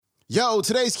Yo,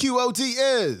 today's QOD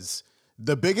is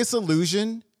the biggest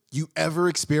illusion you ever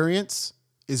experience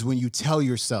is when you tell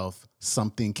yourself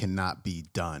something cannot be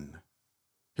done.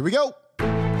 Here we go.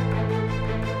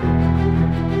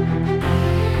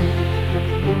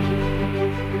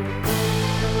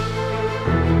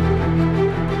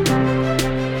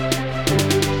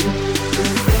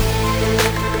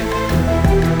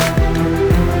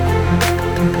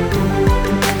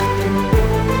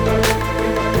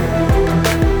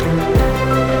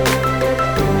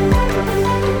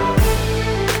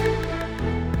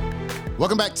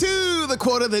 Welcome back to the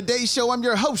Quote of the Day Show. I'm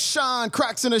your host, Sean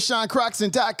Croxton of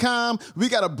SeanCroxton.com. We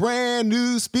got a brand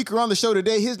new speaker on the show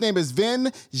today. His name is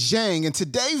Vihn Giang. And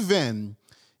today, Vihn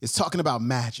is talking about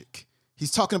magic.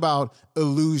 He's talking about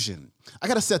illusion. I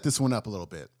got to set this one up a little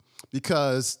bit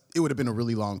because it would have been a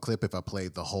really long clip if I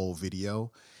played the whole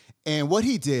video. And what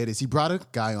he did is he brought a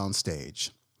guy on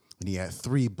stage and he had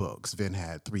 3 books. Vihn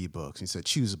had 3 books. He said,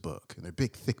 choose a book. And they're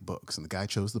big, thick books. And the guy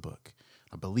chose the book.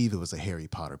 I believe it was a Harry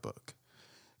Potter book.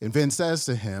 And Vihn says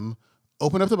to him,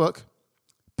 open up the book,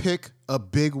 pick a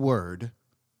big word,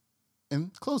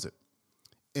 and close it.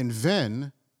 And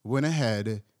Vihn went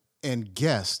ahead and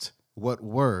guessed what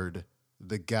word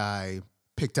the guy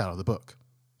picked out of the book.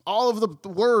 All of the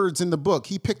words in the book,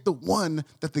 he picked the one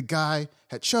that the guy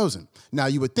had chosen. Now,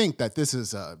 you would think that this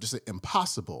is just an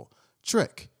impossible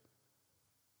trick.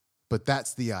 But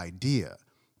that's the idea,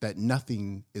 that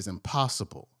nothing is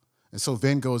impossible. And so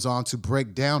Vihn goes on to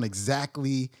break down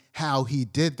exactly how he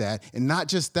did that. And not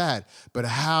just that, but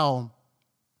how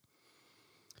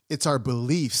it's our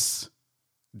beliefs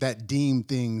that deem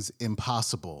things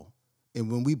impossible.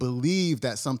 And when we believe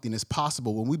that something is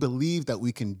possible, when we believe that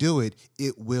we can do it,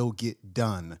 it will get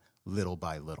done little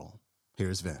by little.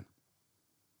 Here's Vihn.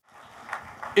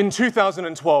 In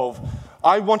 2012,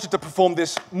 I wanted to perform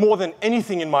this more than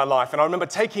anything in my life. And I remember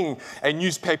taking a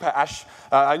newspaper extract.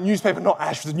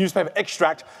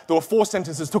 There were 4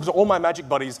 sentences, took it to all my magic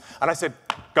buddies. And I said,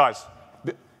 guys,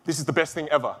 this is the best thing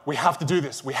ever. We have to do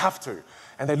this. We have to.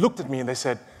 And they looked at me and they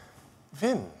said,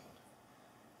 Vihn,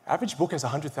 average book has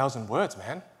 100,000 words,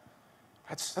 man.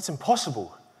 That's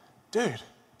impossible. Dude,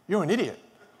 you're an idiot.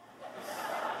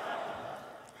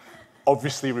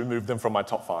 Obviously removed them from my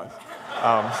top 5.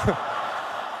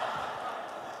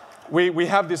 We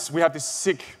have this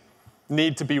sick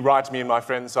need to be right, me and my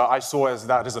friends. I saw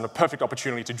that as a perfect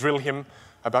opportunity to drill him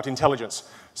about intelligence.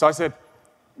 So I said,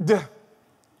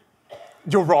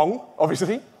 you're wrong,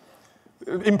 obviously.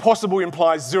 Impossible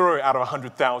implies 0 out of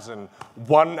 100,000.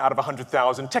 1 out of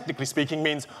 100,000, technically speaking,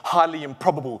 means highly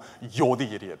improbable. You're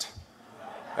the idiot.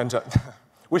 And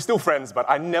we're still friends, but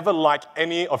I never like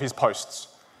any of his posts.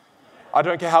 I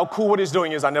don't care how cool what he's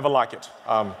doing is, I never like it.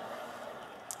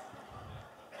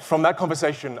 From that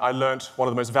conversation, I learned one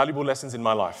of the most valuable lessons in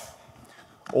my life.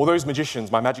 All those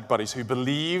magicians, my magic buddies, who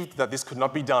believed that this could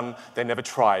not be done, they never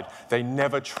tried. They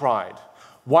never tried.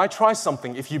 Why try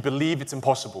something if you believe it's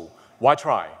impossible? Why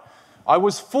try? I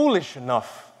was foolish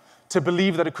enough to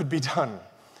believe that it could be done.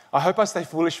 I hope I stay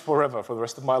foolish forever for the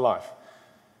rest of my life.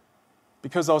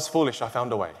 Because I was foolish, I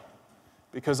found a way.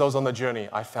 Because I was on the journey,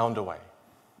 I found a way.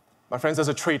 My friends, as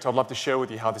a treat, I'd love to share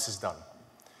with you how this is done.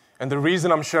 And the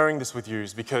reason I'm sharing this with you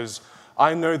is because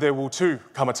I know there will too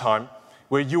come a time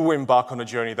where you will embark on a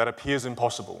journey that appears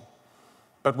impossible.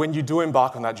 But when you do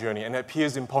embark on that journey and it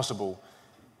appears impossible,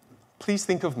 please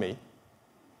think of me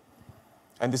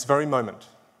and this very moment.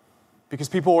 Because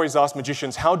people always ask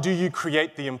magicians, how do you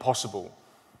create the impossible?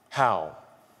 How?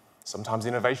 Sometimes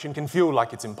innovation can feel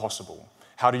like it's impossible.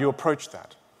 How do you approach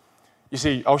that? You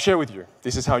see, I'll share with you.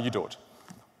 This is how you do it.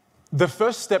 The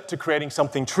first step to creating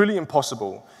something truly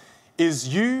impossible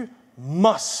is you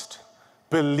must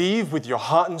believe with your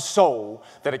heart and soul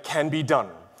that it can be done.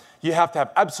 You have to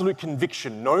have absolute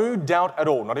conviction, no doubt at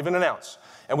all, not even an ounce.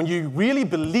 And when you really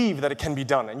believe that it can be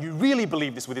done, and you really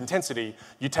believe this with intensity,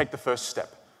 you take the first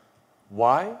step.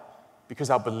 Why? Because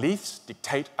our beliefs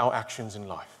dictate our actions in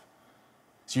life.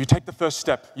 So you take the first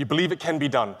step, you believe it can be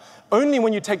done. Only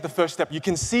when you take the first step, you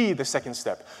can see the second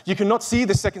step. You cannot see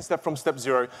the second step from step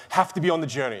 0, have to be on the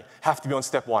journey, have to be on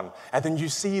step 1. And then you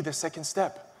see the second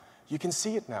step. You can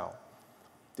see it now.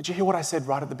 Did you hear what I said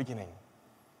right at the beginning?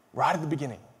 Right at the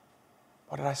beginning.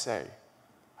 What did I say?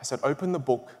 I said, open the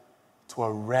book to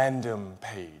a random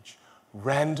page.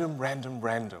 Random, random,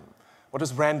 random. What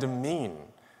does random mean?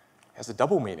 It has a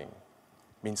double meaning.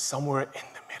 It means somewhere in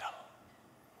the middle.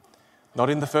 Not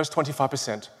in the first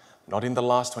 25%, not in the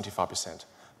last 25%,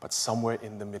 but somewhere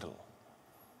in the middle.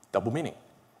 Double meaning.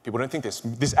 People don't think this.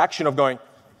 This action of going,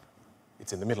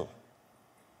 it's in the middle.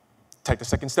 Take the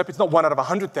second step. It's not 1 out of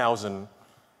 100,000.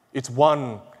 It's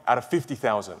 1 out of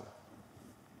 50,000.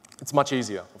 It's much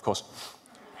easier, of course.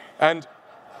 And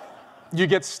you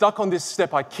get stuck on this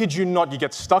step. I kid you not, you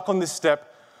get stuck on this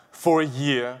step for a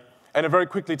year, and it very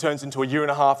quickly turns into a year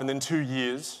and a half and then 2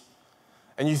 years.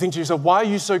 And you think to yourself, why are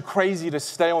you so crazy to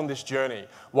stay on this journey?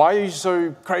 Why are you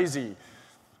so crazy?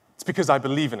 It's because I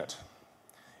believe in it.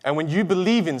 And when you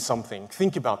believe in something,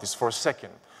 think about this for a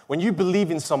second. When you believe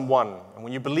in someone, and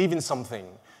when you believe in something,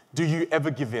 do you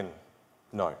ever give in?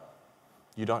 No,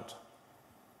 you don't.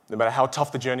 No matter how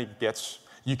tough the journey gets,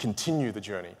 you continue the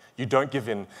journey. You don't give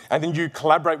in. And then you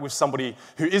collaborate with somebody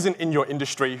who isn't in your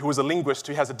industry, who is a linguist,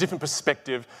 who has a different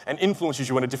perspective and influences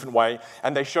you in a different way,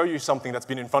 and they show you something that's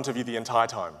been in front of you the entire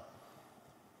time.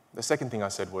 The second thing I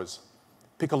said was,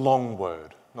 pick a long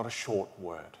word, not a short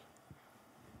word.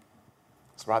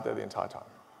 It's right there the entire time.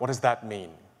 What does that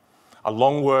mean? A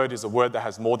long word is a word that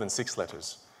has more than 6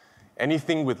 letters.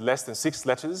 Anything with less than 6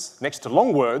 letters next to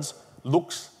long words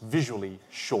looks visually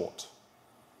short.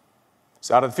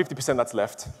 So out of the 50% that's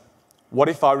left, what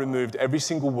if I removed every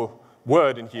single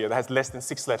word in here that has less than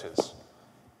 6 letters?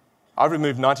 I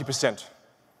removed 90%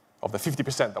 of the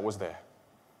 50% that was there.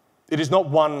 It is not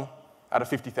 1 out of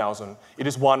 50,000. It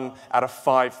is 1 out of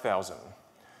 5,000.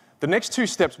 The next 2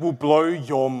 steps will blow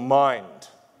your mind.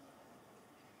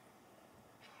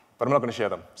 But I'm not going to share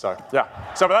them. So,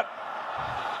 yeah. Sorry about that.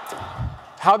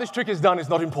 How this trick is done is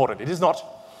not important. It is not.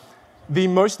 The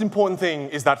most important thing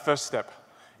is that first step.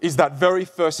 Is that very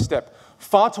first step.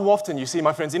 Far too often, you see,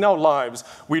 my friends, in our lives,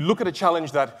 we look at a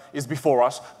challenge that is before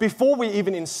us. Before we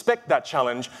even inspect that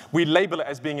challenge, we label it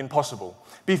as being impossible.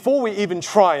 Before we even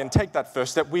try and take that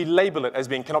first step, we label it as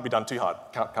being cannot be done, too hard,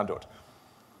 can't do it.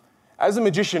 As a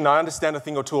magician, I understand a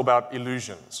thing or two about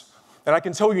illusions. And I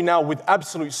can tell you now with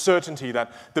absolute certainty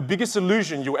that the biggest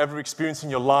illusion you'll ever experience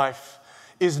in your life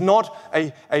is not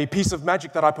a piece of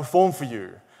magic that I perform for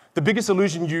you. The biggest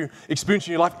illusion you experience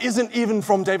in your life isn't even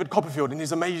from David Copperfield, and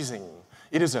he's amazing.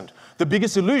 It isn't. The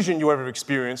biggest illusion you ever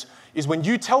experience is when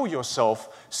you tell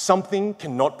yourself something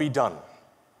cannot be done.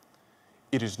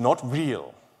 It is not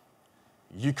real.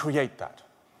 You create that.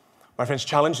 My friends,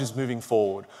 challenges moving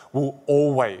forward will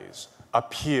always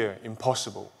appear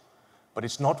impossible, but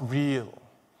it's not real.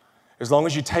 As long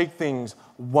as you take things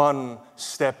one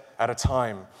step at a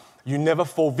time, you never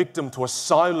fall victim to a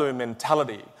silo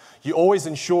mentality. You always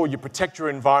ensure you protect your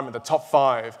environment, the top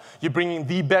 5. You bring in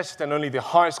the best and only the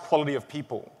highest quality of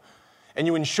people. And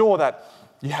you ensure that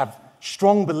you have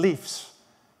strong beliefs,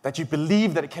 that you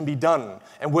believe that it can be done.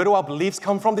 And where do our beliefs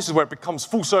come from? This is where it becomes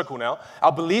full circle now.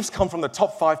 Our beliefs come from the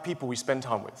top 5 people we spend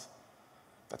time with.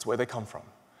 That's where they come from.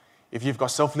 If you've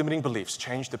got self-limiting beliefs,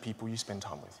 change the people you spend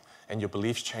time with, and your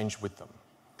beliefs change with them.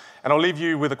 And I'll leave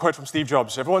you with a quote from Steve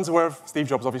Jobs. Everyone's aware of Steve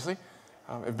Jobs, obviously.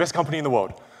 The best company in the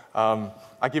world.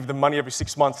 I give them money every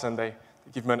 6 months, and they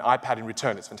give me an iPad in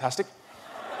return. It's fantastic.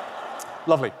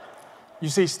 Lovely. You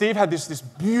see, Steve had this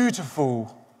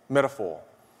beautiful metaphor,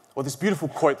 or this beautiful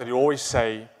quote that he'd always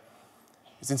say.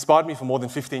 It's inspired me for more than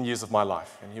 15 years of my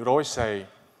life. And he would always say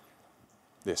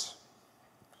this: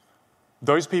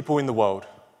 those people in the world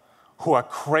who are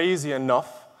crazy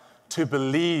enough to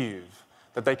believe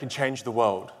that they can change the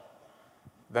world,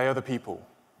 they are the people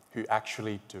who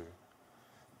actually do.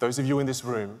 Those of you in this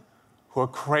room who are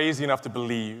crazy enough to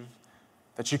believe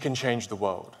that you can change the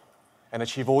world and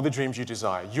achieve all the dreams you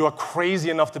desire, you are crazy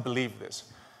enough to believe this,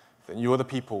 then you are the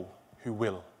people who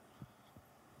will.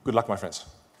 Good luck, my friends.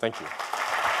 Thank you.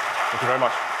 Thank you very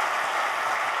much.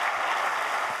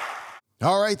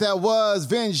 All right, that was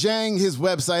Vihn Giang. His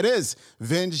website is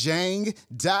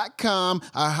vinhgiang.com.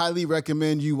 I highly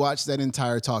recommend you watch that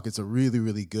entire talk. It's a really,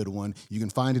 really good one. You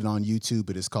can find it on YouTube.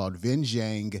 It is called Vihn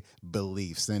Giang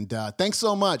Beliefs. And thanks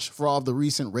so much for all the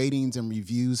recent ratings and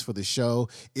reviews for the show.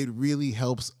 It really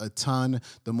helps a ton.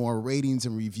 The more ratings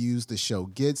and reviews the show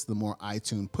gets, the more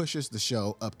iTunes pushes the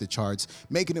show up the charts,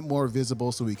 making it more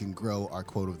visible so we can grow our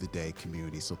Quote of the Day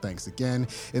community. So thanks again.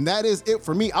 And that is it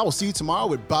for me. I will see you tomorrow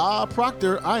with Bob Proctor.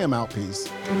 I am out. Peace.